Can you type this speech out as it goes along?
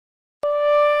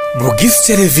Bugisu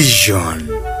Television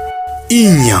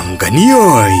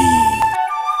Inyanganiyoi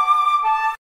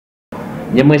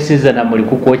Nyemwe season muri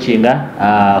kukocinga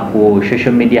ku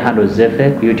social media handles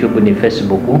zefe ku YouTube ni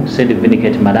Facebook send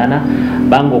Vinicate Malana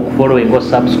bango ku following go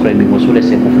subscribe ngosule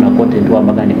se kufuna content wa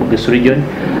magani ku Bugisu region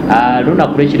luna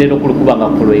kulechi lero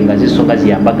kulukubanga following zisonga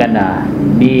ziyambagana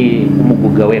ni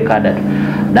umuguga we kadatu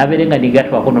naberenga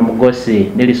nigatu akono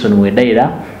mugosi Nelson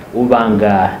Wedaira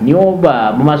ubanga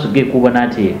nyoba mumaso ge kubona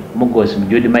ati mugosi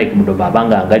mujudi Mike Mudoba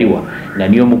banga angaliwa nga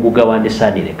niyo muguga wande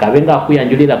sadire kabenga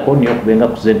kuyanjulira ko niyo kubenga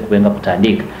kubenga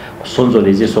kutandika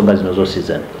kusonzoleza isonga zino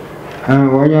zosizana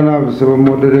wanyana bisaba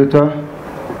moderator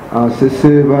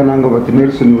sese bananga bati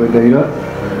Nelson Wedaira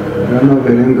rano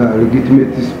berenga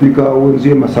legitimate speaker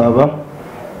wonziye Masaba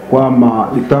kwama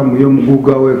itamu yo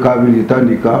muguga we kabiri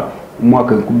tandika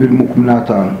umwaka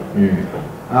 2015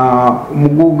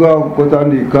 muguga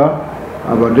kutandika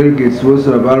abadelegates bose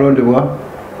balondewa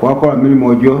kwakora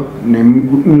milimojo ne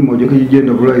milimojo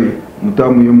kijenda bulayi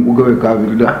mutamu yo muguga we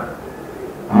kabirida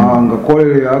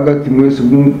ngakolere hagati mwezi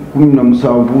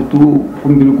 17 tu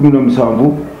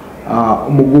 2017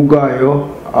 muguga yo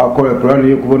akora plan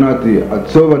yo kubona ati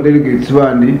atsoba delegates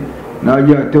bandi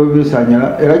naje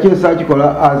atobesanyala era cyo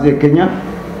sakikola aze Kenya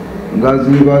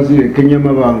ngazi bazire Kenya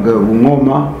mabanga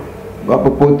bungoma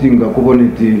bapopotinga kubona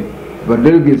iti ba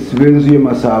delegates benzuye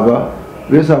Masaba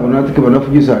besa banatike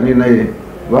banafugisa ni naye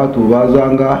batu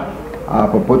bazanga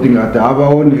popotinga ati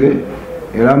abahonire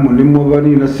era munimo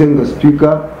bani na senga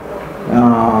speaker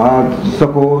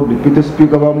sako deputy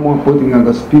speaker ba mo popotinga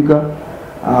nga speaker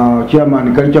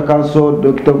chairman culture council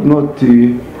Dr.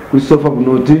 Bunoti Christopher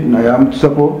Bunoti na yam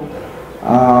sako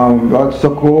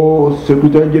sako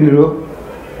secretary general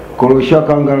Kolosha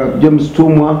Kangala James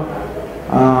Tumwa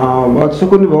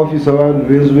second officer wa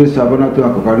bezwe sabana to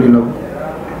akakanina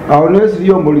honestly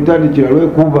yo molitani kiralwe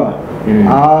kuba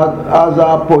aza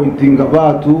appointing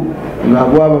abatu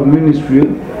ngababa ministry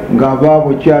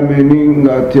ngababo chairman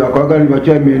ngati akagani ba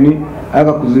chairman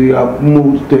akakuzira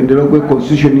kumutendera kwe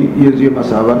constitution yenzu ya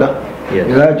Masabada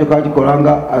era cyo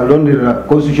kakikolanga alondera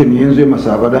constitution yenzu ya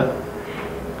Masabada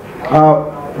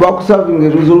bakuserving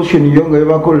resolution yonga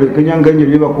yabakolere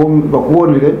kenyanganye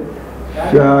bakuwonere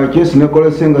case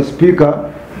Nicola Senga speaker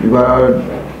ba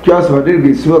just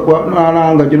delegates kwa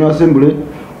nanga General Assembly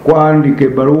kwandike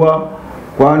barua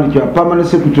kwandika permanent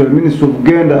secretary minister of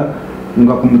gender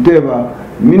nga kumuteba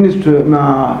minister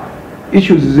na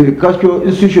issues the cultural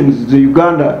institutions the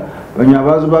Uganda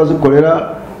banyabazo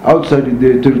bazikolera outside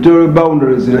the territorial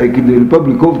boundaries like the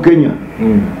Republic of Kenya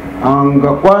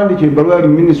anga kwandike barua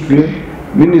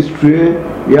ministry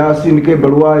ya sindike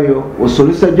barwayo o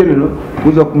solicitor general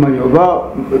kuza kumanya ba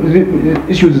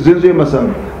issues zenzo Masaba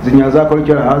zinyaza ko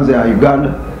cyara hanze ya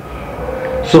Uganda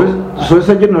so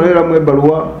solicitor general era mu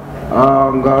barwa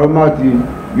ngaromati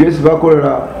yes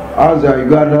bakorera hanze ya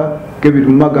Uganda kebiri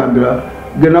magambira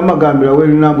gena magambira we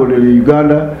nambole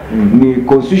Uganda ni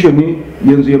constitution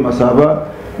yenzo Masaba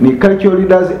ni Cultural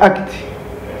Leaders Act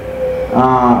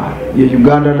ya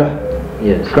Uganda da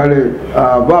yes kale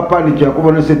bapandikira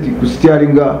kubona seti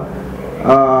kustiaringa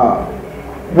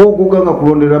boguga nga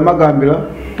kulondera magambira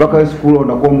paka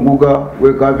sikulonda ko muguga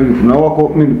we kabiri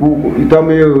tunawako mini kuko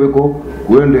itameyewe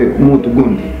kuende umuntu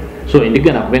gundi so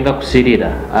indigana kubenga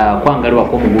kusirira kwangalwa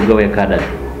ko muguga we kadatu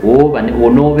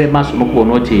onobe maso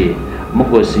mukubonoti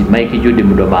mugosi Mike Judy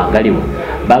Mudoma ngaliwo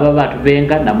baba batu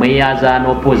benga na mweyaza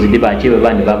no opposite bachiwe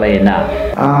bandi baba yena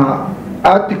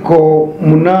article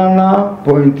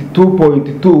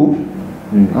 8.2.2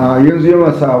 yenzu ya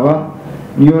Masaba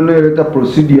niyo neleta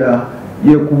procedure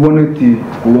ye kuboneti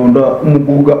kulonda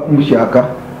umuguga umushaka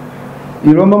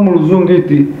iroma mu ruzungu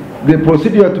iti the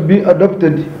procedure to be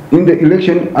adopted in the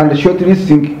election and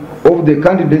shortlisting of the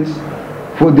candidates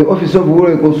for the office of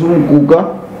Wole Kosumukuka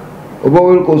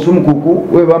Wole Kosumukuku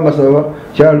we ba Masaba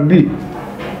shall be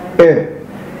a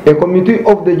committee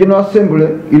of the General Assembly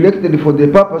elected for the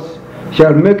purpose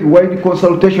shall make wide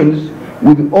consultations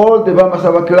with all the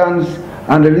Masaba clans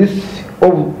and a list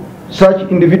of such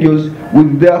individuals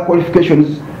with their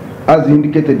qualifications as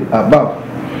indicated above.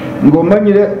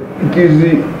 Ngomanyire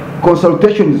kizi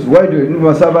consultations widely in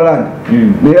Masaba land.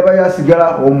 Never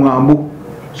yasigara omwambu.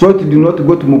 So it did not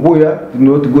go to Mubuya, did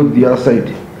not go to the other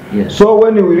side. Yes. So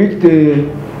when we reached the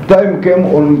time came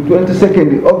on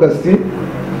 22nd August,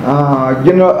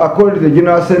 according to the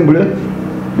General Assembly,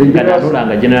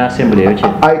 General Assembly.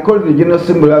 I called the General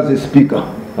Assembly as a speaker.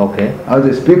 Okay. As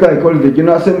a speaker, I called the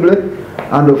General Assembly,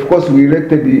 and of course we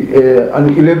elected an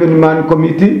 11-man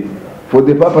committee for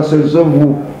the purposes of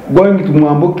going to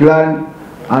Mwambu clan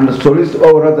and solicit,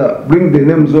 or rather bring the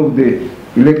names of the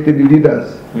elected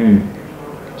leaders.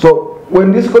 So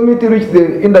when this committee reached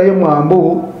the Indaye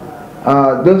Mwambu,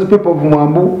 those people of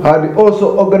Mwambu had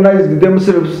also organized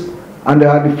themselves and they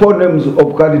had 4 names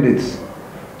of candidates.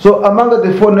 So among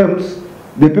the 4 names,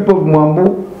 the people of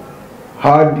Mwambu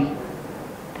had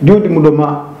Jude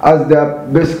Mudoma as their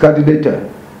best candidate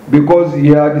because he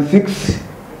had 6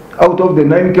 out of the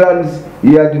 9 clans.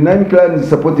 He had 9 clans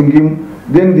supporting him,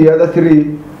 then the other 3,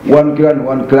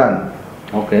 1 clan.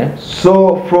 Okay.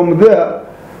 So from there,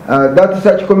 that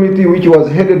search committee, which was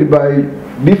headed by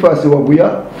Bifas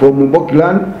Wabuya from Mbo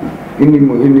clan in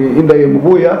the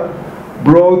Mbuya,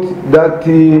 brought that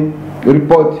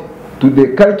report to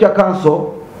the Culture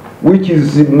Council, which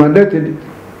is mandated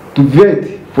to vet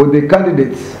for the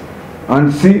candidates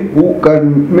and see who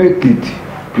can make it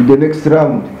to the next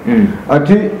round.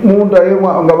 Ati munda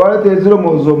yema ngabale teziro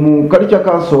mozo mu Culture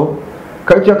Council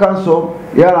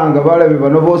yalanga bale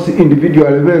bano bose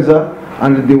individual beza,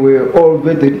 and they were all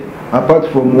vetted apart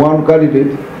from one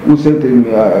candidate who sent a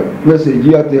message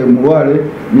at Muwale,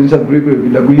 Mr. Gregory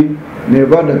Bidagui,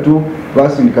 Nevada to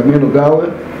Basin Kameno Gawe,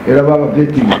 era baba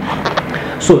vetting.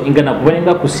 So ingana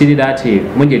kubenga kusirira ati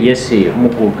mungeri yesi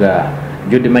mukuga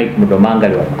Jude Mike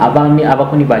Mudomangaliwa abani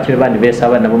abakuni bachwe bandi besa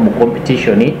abana bo mu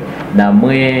competition na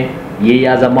mwe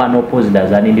yeyaza mwana opposed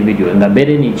as an individual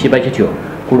ngambere ni chiba kityo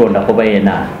kulonda ko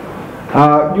bayena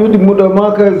Jude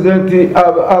Mudomaka zenti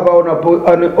aba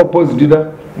on opposed da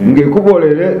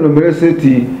ngekubolere nomere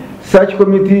seti search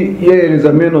committee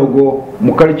yeyereza menogo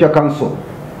mu Culture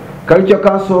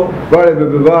Council bale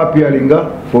bebe ba appearinga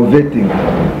for vetting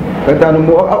katano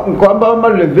kwamba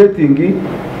amale vetting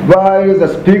baeleza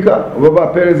speaker baba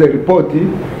apeleza report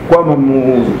kwama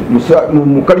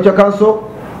mu Culture Council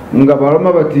nga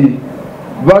baloma bati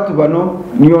batu bano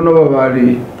nyono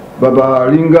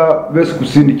babalinga besi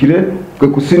kusindikire kwe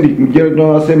kusindika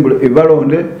General Assembly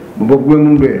ebalonde mubogwe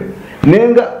mumbere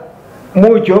nenga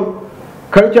mucho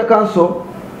Culture Council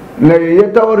na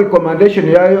yetawo recommendation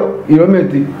yayo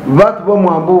ilometi batu bo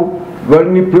Mwambu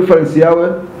bali preference yawe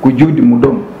ku Jude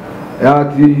Mudomo.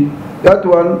 That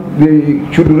one they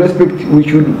should respect. We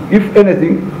should, if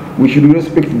anything, we should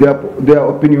respect their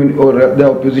opinion or their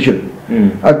opposition.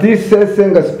 At least says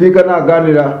senga speaker na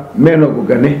ganira menogo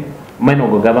gane.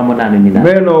 Menogo gabamo nani nina.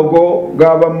 Menogo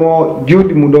gabamo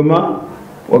Jude Mudoma,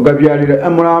 wagabyalira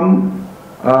Amram,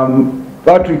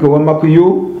 Patrick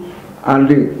Wamakuyu, and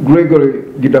Gregory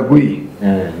Gidagui.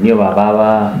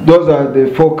 Those are the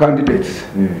 4 candidates.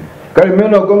 Kali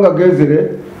menogo nga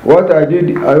gezere. What I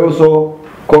did, I also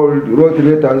wrote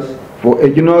letters for a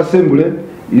General Assembly.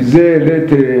 Is a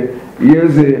letter,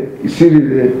 yes,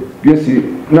 yes,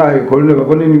 na kolone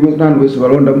bakoni ni nan wesi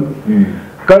balonda.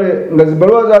 Kale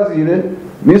ngazibalwa zazile,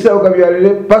 Mr.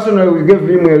 Okabyalile, personally we gave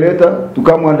him a letter to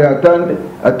come and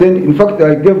attend. In fact,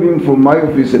 I gave him from my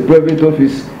office, a private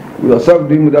office. We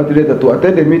served him that letter to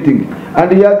attend a meeting,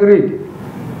 and he agreed.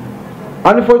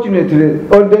 Unfortunately,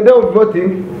 on the day of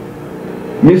voting,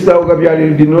 Mr.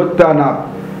 Okabyalile did not turn up,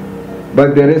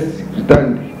 but the rest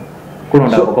returned.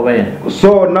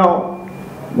 So now,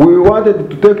 we wanted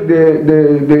to take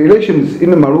the elections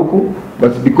in Maluku,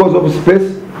 but because of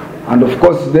space, and of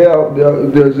course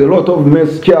there's a lot of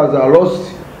mess, chairs are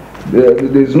lost,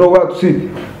 there's nowhere to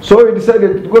sit. So we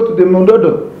decided to go to the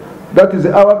Mondodo. That is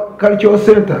our cultural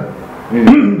center.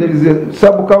 There is a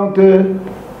sub-county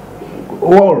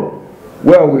hall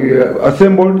where we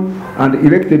assembled and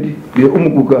elected the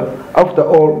Umukuka. After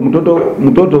all,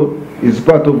 Mutoto is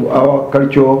part of our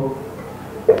cultural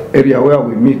area where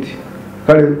we meet.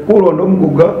 Kale kulo ndo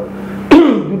Umukuka,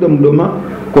 Jude Mudoma,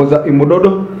 koza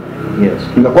imudodo. Yes.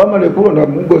 Nga kwa male kulo ndo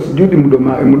Umukuka Jude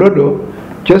Mudoma imudodo,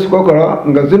 chesi kwa kala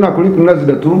nga zina kuliku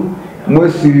nazida tu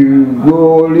mwesi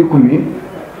golikumi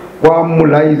kwa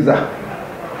Mulaiza.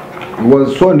 He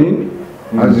was sworn in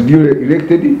as duly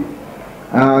elected.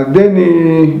 Then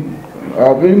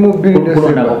we moved in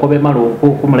December.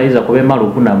 Kula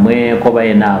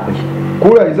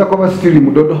is a still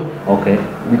Mudodo. Okay.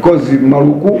 Because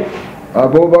Maluku,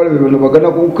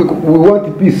 we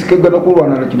want peace. Keganaku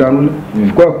and Kidan,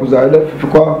 Fukwa Kuzada,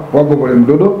 Fukwa, Wagobole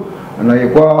Mudodo, and I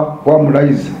qua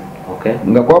Mulaiza. Okay.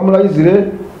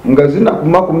 Ngakwamulaizire, Ngazina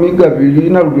Kumakumiga,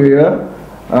 Vilina Ruea,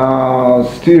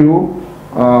 still.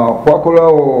 Kwakola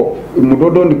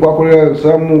Mudodo ndi kwakola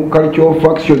some cultural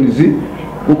factions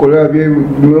kukolera bye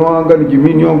mwanga ni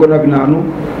jimini ongo na binanu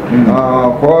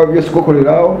kwa bye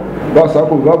sikokolerawo basa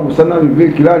ko babusana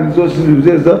bibe kilani zose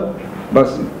zeza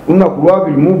bas una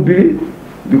kulwabi mubili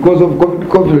because of COVID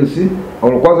conference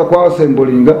olukwaza kwa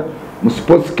assemblinga mu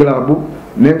sports club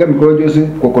nenga mikolo jose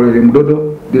kokolera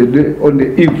Mudodo on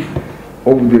the eve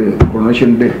of the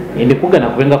coronation day. Ndikugana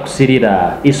kubenga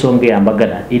kusirira isonge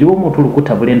yambagana iliwo omuntu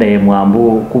lukuta bulenda ye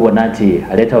mwambu kubona nti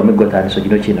aleta omigotaniso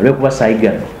kino kino lwekuba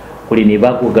saigano kuli ni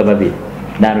bakuga babiri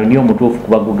nano niyo mutuufu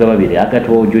kubaguga babiri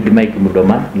agati wo Judy Mike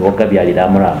Mudoma ni wogabyalira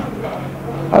amulamu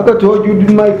agati wo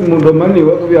Judy Mike Mudoma ni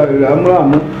wogabyalira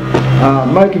amulamu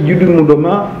Mike Judy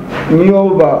Mudoma niyo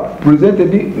ba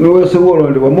presented niwe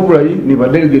sewolonde wa mubulayi ni ba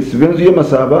delegates benzu ye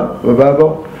Masaba bababa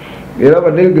era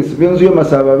ba delegates benzu ye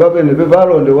Masaba babene be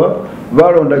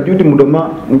balonda Judy Mudoma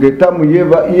ngetamu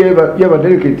yeba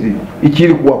delegate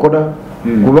ikiri kuwakoda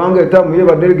kubanga etamu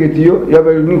yeba delegate yo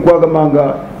yaba ni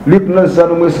kwagamanga lipna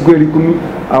sana mwezi kweli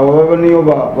 10 abo babaniyo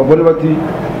babone bati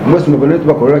mwezi mabonete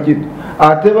bakorera kitu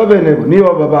ate babene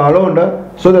niyo balonda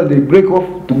so that they break off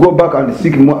to go back and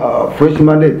seek fresh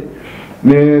mandate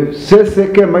ne sese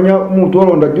ke manya muntu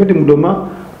olonda Judy Mudoma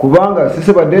kubanga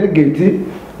sese ba delegate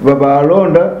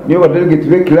babalonda niyo ba delegate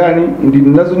be kilani ndi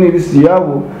nazo ni lisi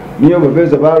yabo niyo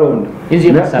babeza balonda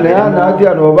na ati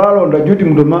ano balonda Judy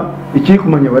Mudoma iki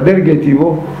kumanya ba delegate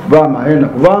bo ba mahena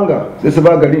kubanga sese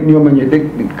bagali niyo manya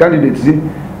candidates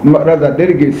rather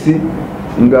delegates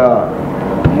nga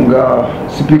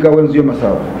speaker wenzu yo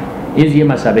Masaba Inzu ye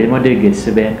Masaba ilimo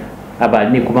delegates be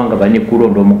abali kubanga bani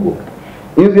kurondo omukuru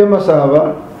Inzu ye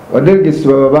Masaba wa delegates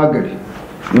baba bagali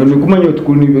noni kumanya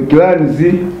otukuni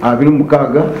kilanizi abiri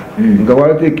mukaga nga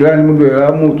walate kilani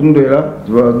mundwera muntu mundwera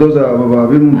doza baba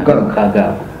abiri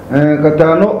mukaga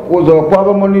katano ozo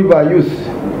kwaba moni ba youth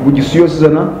Bugisu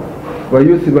yosizana ba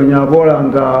youth banyabola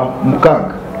nga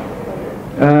mukaga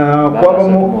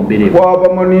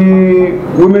kwaba moni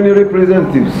women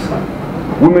representatives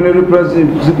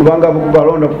kubanga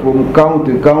balonda from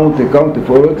county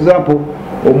for example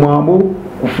omwambu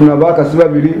kufuna bakasi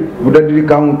babiri budadiri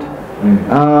county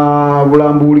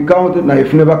bulambuli county na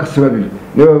ifune bakasi babiri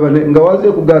nga waze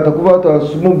kugata kuba batu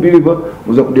asumubiriba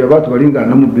uza kudia batu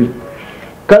balingana mubiri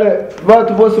kale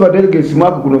batu bose ba delegates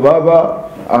mwaka kuno baba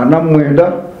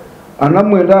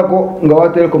anamwenda ko nga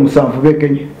wateleko musanfu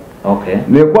bekenye okay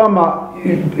ne kwama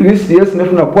list yes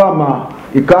nefuna kwama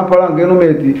ikampala ngeno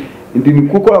meti ndi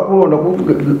kukola kulonda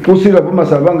kusira buma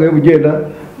sabanga yebugenda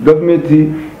government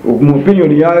mu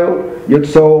opinion yayo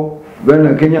yetusawo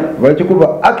bana Kenya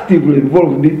bachikuba actively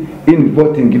involved in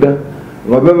voting gida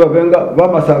wabeba benga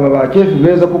bamasaba ba chefu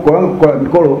beza kukola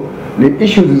mikolo ni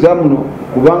issues zamuno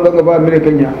kubanga nga ba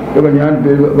Kenya yabanyandi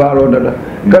balonda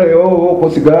kale yo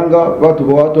kosiganga watu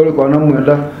bawatole kwa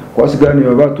namwenda kwa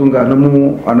sigani batunga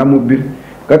anamubiri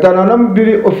katana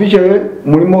anamubiri officially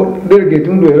mulimo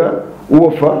delegate ndwera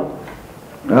uofa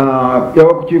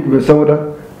yawa kuchiku besawda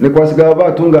ne kwasiga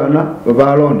batungana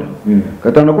babalonda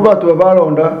katana kuba batu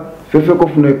babalonda fefe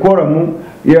kofuna ekoramu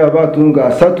ya batunga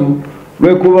 3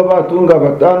 lwekuba batunga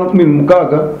 5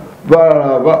 mukaga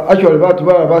ba actually batu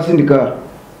basindika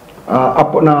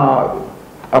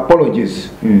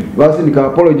apologies basindika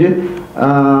apology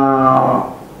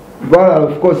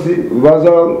of course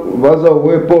baza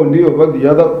weapon ndio badi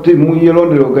other team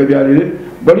yelondero gabyalire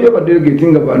bali ba delegate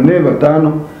nga bane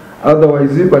batano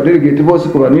otherwise ba delegate bose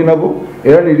ko bani nabo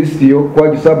era ni list yo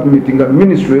kwa submitting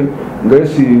ministry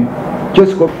ngasi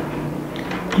chesko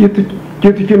kitu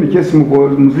kindi kesi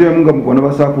mzee munga mukona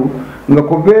basaku nga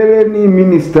kovere ni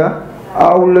minister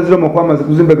au lazima makwamaze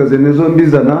kuzimbega zenezo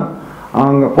mbizana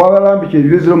anga kwa balambike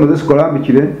ibiziro muzesi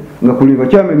kolambikire nga kuliva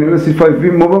cyamenero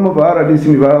C5 mobo ba RDC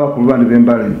ni baba kulubane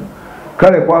bembale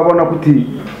kale kwabona kuti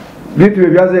bitu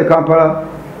byaze Kampala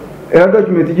era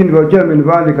document gindi ba chairman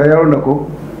bandika yarondako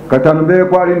katano mbere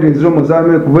kwa rindi ziro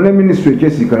muzame kubone ministry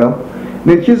kyesikala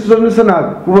ne kiso sana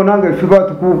kubona nga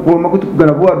ifibatu ku makutu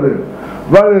kugana bwabwe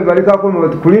bale ka ko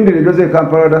mabati kulindire byaze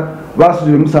Kampala da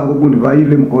basuje musango gundi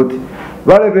bayile mukoti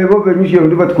bale bebo benyishe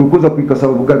ndi batikukuza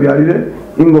kwikasaba bugabyalire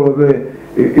ingorobe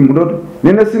imudodo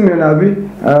nene simene nabi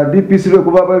DPC lwe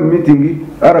kubaba meeting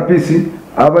RPC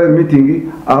aba meeting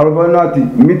arobanati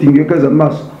meeting yekaza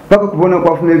maso paka kubona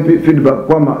kwa fune feedback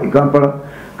kwa Kampala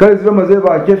kale ziro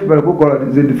mazeba chef bali kukola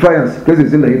the defiance kezi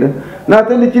zinda ida na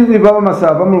atende kindi baba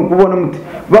Masaba mu kubona muti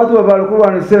batu babali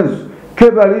kubana senso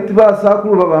kebali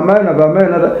tibasakuru baba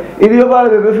mayana iliyo bale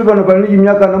bebefe bano bali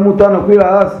imyaka na mutana kwira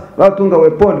hasi batunga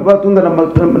weapon batunga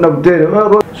na butere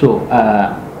so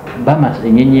bama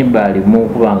nyenye bali mu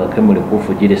kubanga kemuli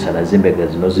kufugire sala zimbega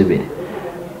zino zibere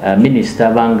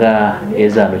minister banga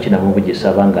ezano kina mu Bugisu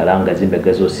banga langa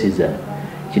zimbega zo season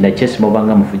kina chesi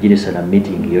mobanga mufugire sala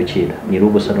meeting yo chira ni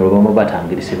rubo sano robo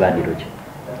batangirisi bandiroje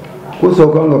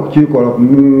kusokanga kukikola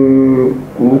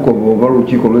uko balo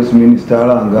kiko less minister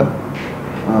alanga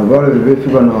bale bebefe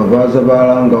bano baza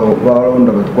balanga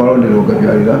balonda batwalondera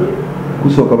ogabyalira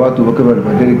kusoka batu bake bali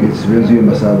ba delegates benzu ye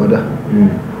Masaba da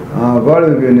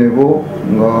bale benevo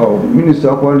nga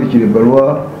minister akwandikira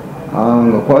ebbaluwa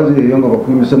nga kwazireyo nga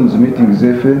bakulimisa mu meeting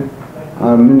zefe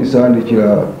minister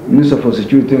andikira minister for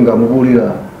security nga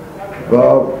amubuulira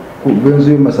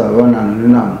benzu Masaba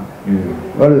banana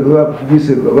bale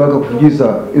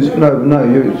bakakufugisa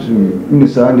nayo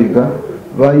minister andika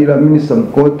bayira minister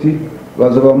mukoti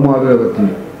baza bamwabira bati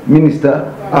minister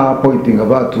appointing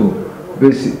abantu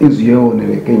besi Inzu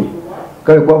yewonere Kenya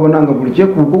kale kwabonanga buli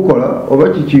kyekukukola oba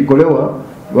kikikolewa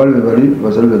bali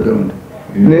bazalwe gronda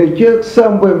nekye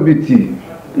sambwe mbiti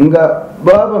nga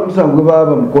baba musango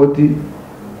baba mukoti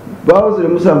bawazire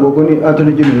musango goni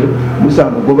atoli general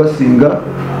musango go basinga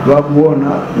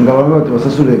bakuona nga bamwe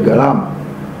basasule galama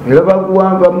era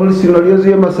bakuwamba muri sino lyezo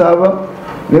ye Masaba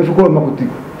nefukola makuti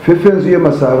fefenzu ye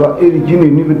Masaba eri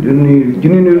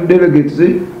jini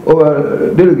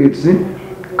delegates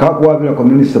kakwabira kwa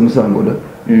minister musango da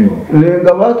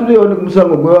lenga batu leo ni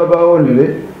musango gwe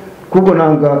baonere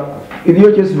kubonanga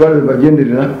iliyo chesi bale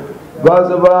bagenderera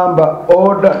baza bamba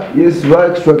order yes ba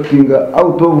extracting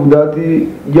out of that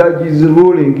judge's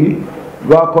ruling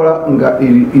bakola nga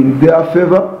in their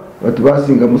favor but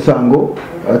basinga musango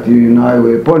ati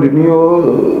nawe pondi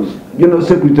niyo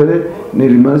secretary ni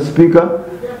remand speaker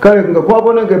kale nga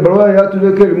kwabona nga barwa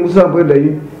yatuleke musango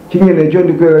endai kinyene cyo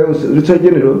ndikwera yose rusa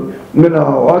general ngena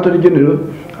wato general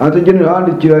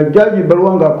andi kira jaji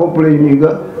balwanga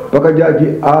complaininga paka jaji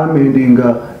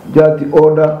amendinga jati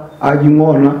order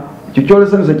ajingona kichole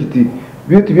sanza kiti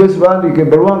bitu byose bandike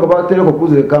balwanga batele ko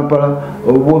kuzire Kampala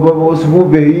bose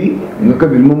bubeyi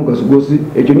ngakabiri mu kasugosi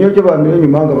ekyo niyo cyo bamire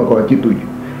nyumanga bakora kituji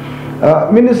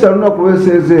minister runa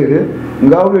kuwesezere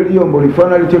ngawule liyombo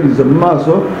lifana licheliza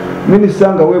maso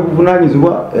minister nga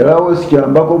webuvunanyizwa era wose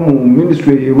kyambako mu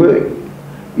ministry yewe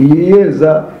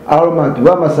iyeza almat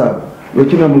ba Masaba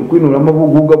lokina mulkwino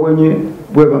lamabuguga bwenye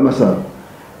bwe Masaba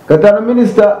katana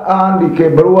minister andike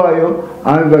baruwayo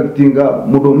anvakitinga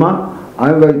mudoma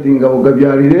anvakitinga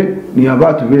ugabyalire ni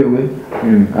abatu bewe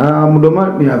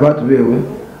mudoma ni abatu bewe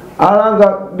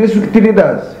alanga district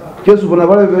leaders kesu bona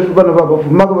bale bana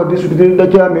bafumaka ba district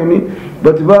leader chairman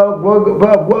but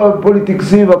ba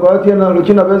politics bakwati na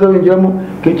lokina beza winjiramo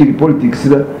kekiri politics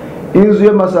da Inzu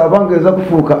ye Masaba ngeza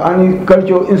kufuka ani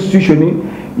cultural institution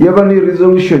yabani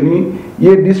resolution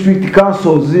ye district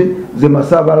councils ze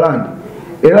Masaba land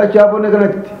era kyabonekana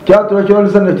kyatura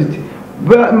kyalisana kiti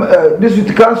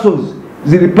district councils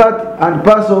zili part and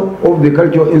parcel of the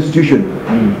cultural institution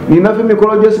inafe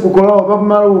mikolo jesi kukola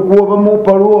abamaru kuwa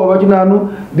bamuparuwa abakinanu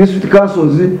district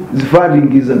councils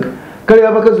zifundingizaga kale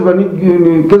abakazi bani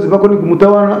kezi bakoni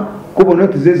kumutawana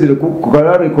kuboneti zezile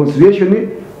kukala reconciliation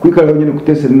kwikala nyene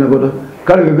kutesera naboda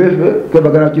kale bebefe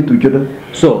kebagana kitu choda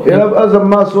so era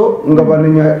azamaso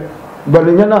ngabanenya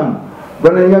nan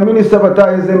banenya minister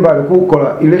batayize mbale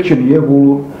kukola election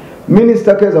yebu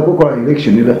minister keza kukola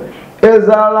election ida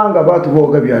eza alanga batu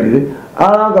boga byalire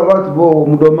alanga batu bo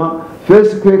mudoma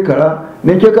face kwekala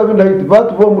nekeka binda hiti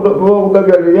batu bo boga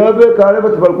byalire yabe kale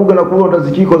batu balikuga kulonda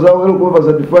zikiko zawo ero kuba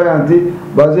za defiant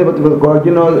baze batu kwa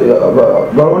jina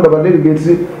balonda ba delegates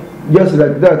just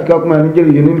like that kakuma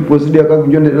Nigeria unini procedure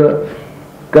kakujondera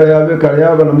kale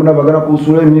yaba namuna bagana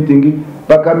kusula meeting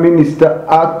paka minister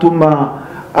atuma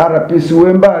RPC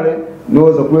wembale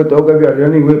noza kuleta ogabyalira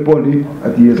ni wepondi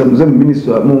ati yesa mzemu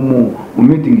minister mu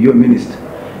meeting yo minister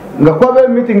ngakwabe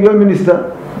meeting yo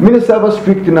minister aba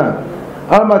strict na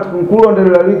almat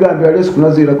kunkulondera ligambya lesu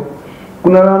kunazira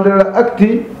kunalandera act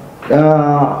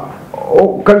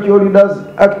cultural leaders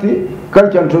act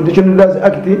culture and traditional leaders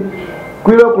act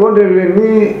kwira kulondera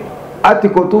ni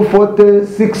article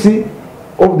 246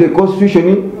 of the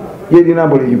constitution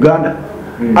yedinambo le Uganda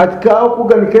atika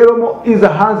okuganikeromo iza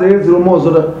hanze yeziromo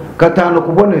zoda katano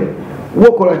kubone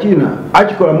wokola kina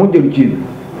akikola muje lukina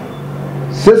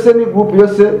sese ni group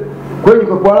yose kwenye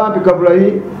kwa lampi kabla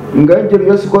hii nganje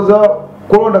yose koza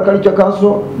kolonda culture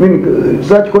council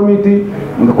search committee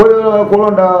ngakola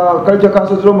kolonda culture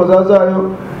council ziromo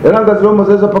zazayo eranga ziromo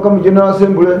zaza paka mu general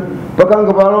assembly paka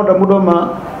nga balonda mudoma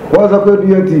kwaza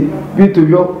kwedu yeti bitu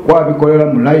byo kwabikolera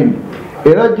mu line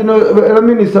era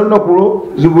minister nakulo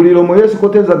zubuliro moyesi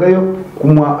kotezagayo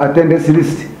kumwa attendance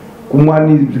list kumwa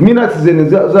ni minutes zene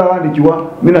zawandikiwa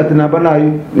minute namba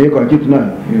nayo neko kitu nayo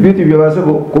bitu byo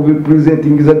basebo ku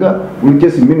presenting zaga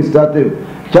ulikesi minister ate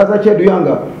chaza chedu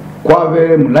yanga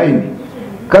kwabere mu line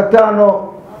katano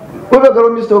ubegalo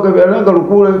minister okabyalanga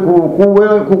lukule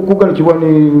kugalikibwa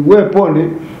ni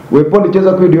wepondi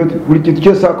cheza kwidioti ulikitu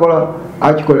chesa akola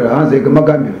akikolera hanze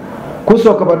gamagambira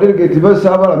kusoka ba delegate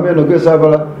basabala meno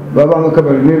gesabala babanga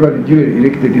kabali ne bali jire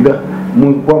elected da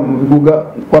mu kwa mu biguga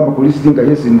kwa ma listing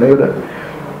yes ndayoda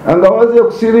anga waze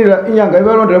kusirira inyanga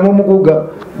ibalondera mu muguga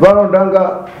balondanga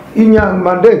inyanga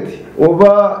mandate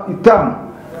oba itamu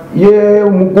ye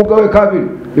umuguga we kabiri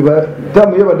iba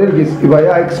itamu ye delegates iba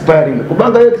ya expiring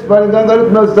kubanga ya expiring anga ali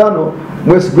kunazano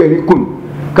mwezi gweli 10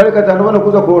 kale katano bana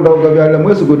kuza kulonda ogabyalira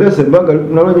mwezi go December anga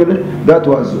nalonyene that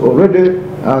was already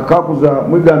kakuza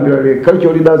mwigambira le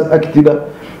cultural leaders actida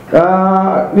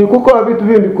ni kukola vitu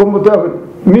bindi komuta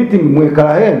meeting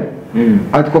mwekala hene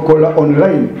atikokola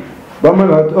online bamwe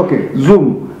okay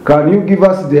Zoom can you give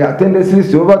us the attendance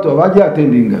list of what abaje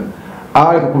attending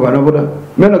ariko kubana boda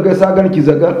meno gesa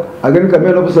aganikizaga aganika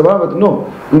meno busaba but no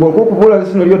ngoko kubula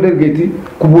lisino yo delegate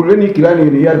kubule ni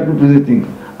kilani ni ya representing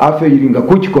afe yiringa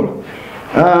kuchikola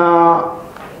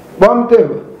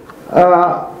bamteba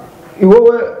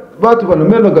iwowe batu bano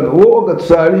meno gano wo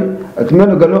gatusali ati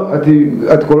meno gano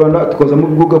ati kolona tukoza mu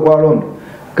buguga kwa London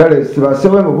kale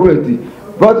sibasewe mu buleti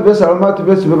batu besalamatu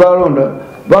besi bebalonda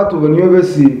batu baniyo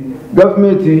besi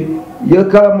government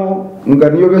yekalamo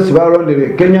nganiyo besi balondere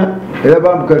Kenya era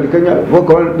bambuka Kenya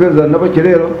boko beza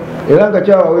nabakerero era nga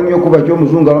kyawa wenyo kuba cyo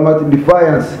muzunga lamati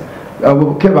defiance abo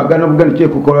kebagana bugani kye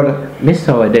kukolana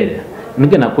Mr. Wadele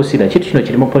migana kusira kitu kino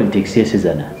kirimo politics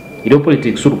yesizana ilo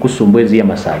politics uru kusumbwezi ya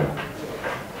Masaba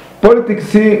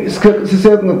politics sise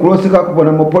nkulosika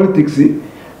kubona mo politics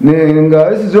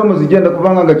nga esi zomo zigenda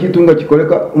kubanga nga kitunga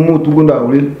kikoleka umuntu gunda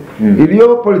uli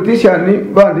iliyo politician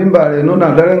bandi mbale no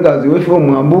nandalengazi wefu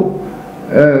mwambu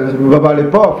babale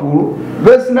powerful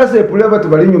besi na sepule batu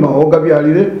bali nyuma hoga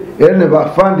byalire ene ba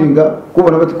fundinga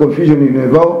kubona bati confusion ne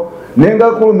bawo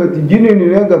nenga kulumeti jini ni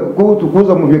nenga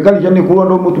kutukuza mu byekali cyane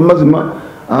kurondo mutu mazima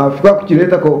afika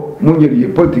kukireta ko mungeri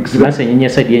politics base nyenye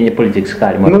side yenye politics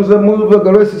kali muze muze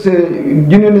galwesi se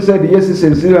jini ni side yes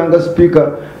sensiranga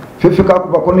speaker fefeka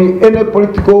kubakoni ene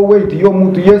political weight yo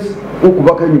muntu yes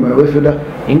ukubaka nyuma ya wefeda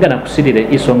ingana kusirire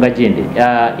isonga jindi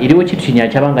iliwo kitu kinya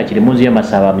cyabanga kiri munzi ya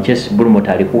Masaba mukesi bulu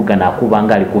ali kugana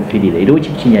kubanga ali kufirire iliwo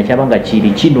kitu kinya cyabanga kiri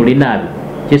kino linabi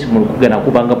kesi mu kugana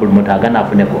kubanga bulu mutagana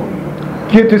afuneko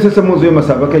kitu sese munzi ya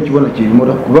Masaba ke kibona kiri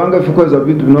moda kubanga fikoza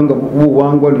bitu binonga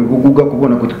uwangwa liguguga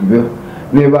kubona kutukubyo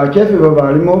ne ba kefe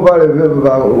babalimo bale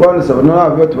wana sabana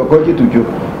abyo tubakora kitu cyo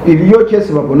iliyo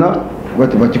kesi babona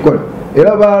bati bakikora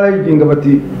era barayinga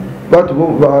bati batu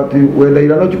bati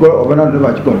wenda no chikola abanana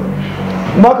bakikora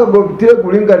mwaka go bitire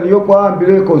gulinga niyo kwa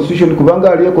ambire constitution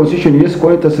kubanga ali constitution yes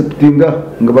ko interceptinga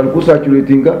nga bali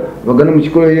kusaturatinga bagana mu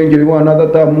chikola yengere bwana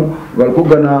datamu bali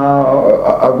kugana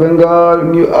abenga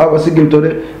ni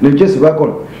abasigintore ne chesi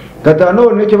bakora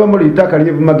katano ne cyo bamuri itaka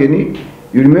liye mageni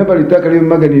you remember itaka liye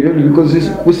mageni ryo liko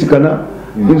kusikana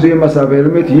Inzu ya Masaba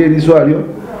element yeri swalyo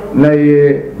na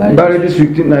ye Mbale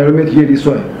district na element yeri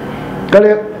swalyo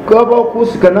kale kaba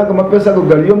kusikana kama pesa ko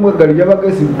galiyo mu galiya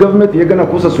bagasi government yegana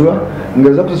kusasura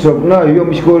ngaza kusasura na yo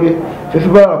mishikole fefe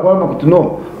bara kwa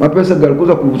makutuno mapesa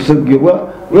galikuza kusegebwa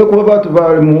we kuba batu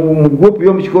bali mu group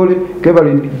yo mishikole ke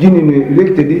bali jini ni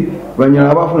elected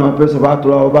banyala bafuna mapesa batu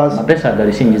lawo basi mapesa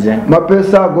galisingize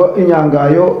mapesa go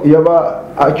inyangayo yaba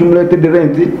accumulated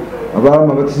rent abara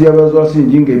mabatisi yabazo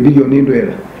singinge bilioni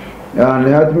ndwera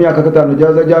ne hati myaka 5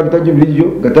 jaza jabitaje biliyo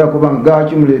gata kubanga ga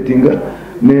accumulating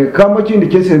ne kama kindi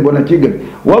kese mbona kigali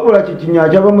wabula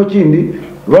kikinyaja bamo kindi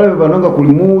bale bananga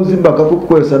kulimuzi mbaka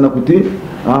kukwesa na kuti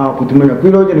kutumenya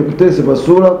kwironye ne kutese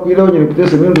basura kwironye ne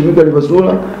kutese bintu bitali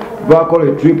basura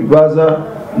bakole trip baza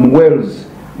mu Wales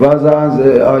baza anze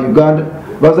Uganda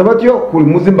baza batyo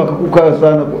kulimuzi mbaka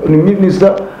kukasana ni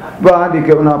minister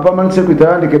baandike na permanent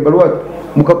secretary andike balwat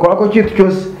mukakora ko kitu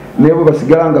cyose nebo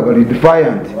basigaranga bali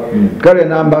defiant kale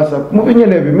nambasa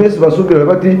mubinyene bimesi basubira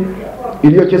bati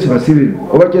iliyo kesi basirira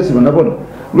oba kesi banabona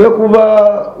lwe kuba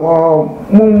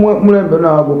mulembe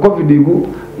nabo covid gu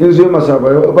Inzu ya Masaba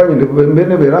banyende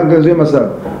mbene beranga Inzu ya Masaba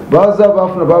baza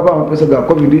bafuna baba amapesa ga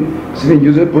covid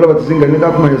sirinjuze pula batizinga nika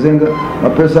kumanyezenga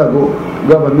mapesa go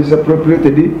gaba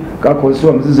misappropriated ka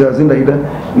konsiwa mzizi yazinda ida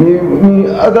ni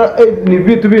other ni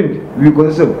bitu bindi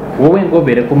bikozese wowe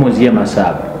ngobere ko munzi ya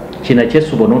Masaba kina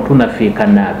kyesu bono tunafika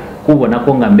nabi kubona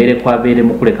ko ngambere kwabere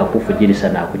mukuleka kufugirisa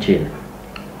na kuchina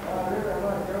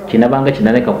kinabanga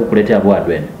kinaleka kukuletea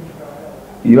bwadwene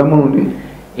iba murundi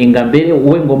ingambere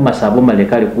uwengo Masaba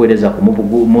malekali kueleza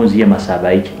kumuvugu munzi ya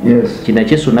Masaba iki yes kina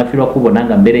kyesu nafirwa kubona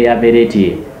ngambere ya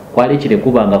bereti kwali kile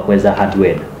kubanga kweza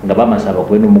hardware ngaba Masaba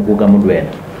kwenu mukuga mudwena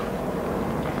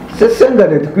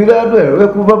sesengane twira hardware we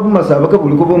kuba Masaba ke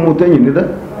buli kuba mutenyinira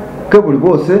ke buli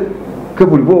bose ke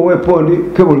buli bo wepondi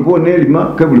ke buli bo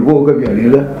nelima ke buli bo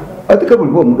gabyalira ati ke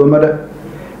buli bo mudomada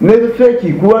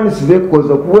nebifeki kuwanisize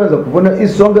kukoza kuwenza kubona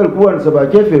isonga kuwanisa ba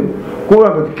KFM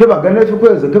kuwa kebagana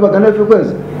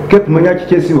efikweza kepumanya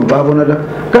kikesi babona da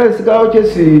kale sikawo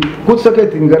kesi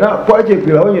kutsakettingana kwache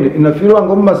kwira wonyene inafirwa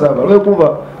ngo Masaba lwe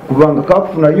kuba kubanga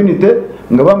kakufuna unity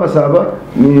nga bamasaba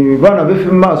ni bana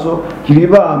befe maso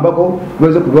kiliba ambako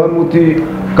bweze kuba muti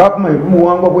kakumanya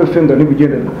muwangwa bwefenga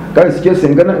nibugendera kale sikese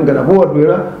ngana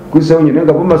bwodwera kwise wonyene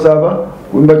nga bamasaba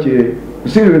kumbache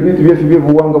usirire bitu byefe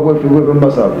byebuwangwa bwefe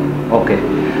Masaba. Okay,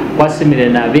 kwasimire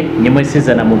nabi nyimwe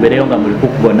sizana mubereyo nga muri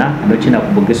kukubona nokina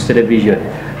ku Bugisu television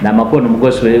na makono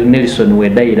mugosi Nelson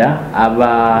Wedaira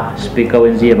aba speaker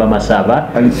wenziye bamasaba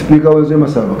ali speaker wenziye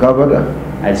Masaba kabada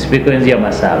ali speaker wenziye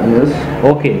Masaba. Yes.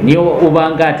 Okay, niyo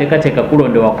ubanga atekateka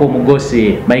kulondewa ko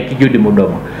mugosi Mike Jude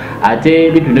Mudomo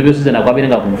ate bitu ndivyo sizana kwa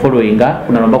birenga kumfollowinga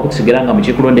kuna nomba kutsigeranga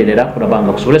muchikulonderera kuna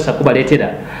banga kusolesa kubaletera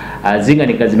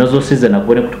zinganika zinozo sizana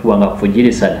kubone kutukubanga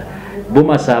kufujirisana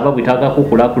Bumasaba bwitaka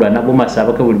kukulakulana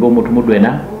Bumasaba ke bulibo mutu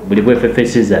mudwena bulibo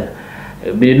FFS sizana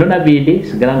bilino na bindi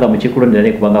sigaranga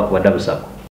muchikulonderera kubanga kubanda busako.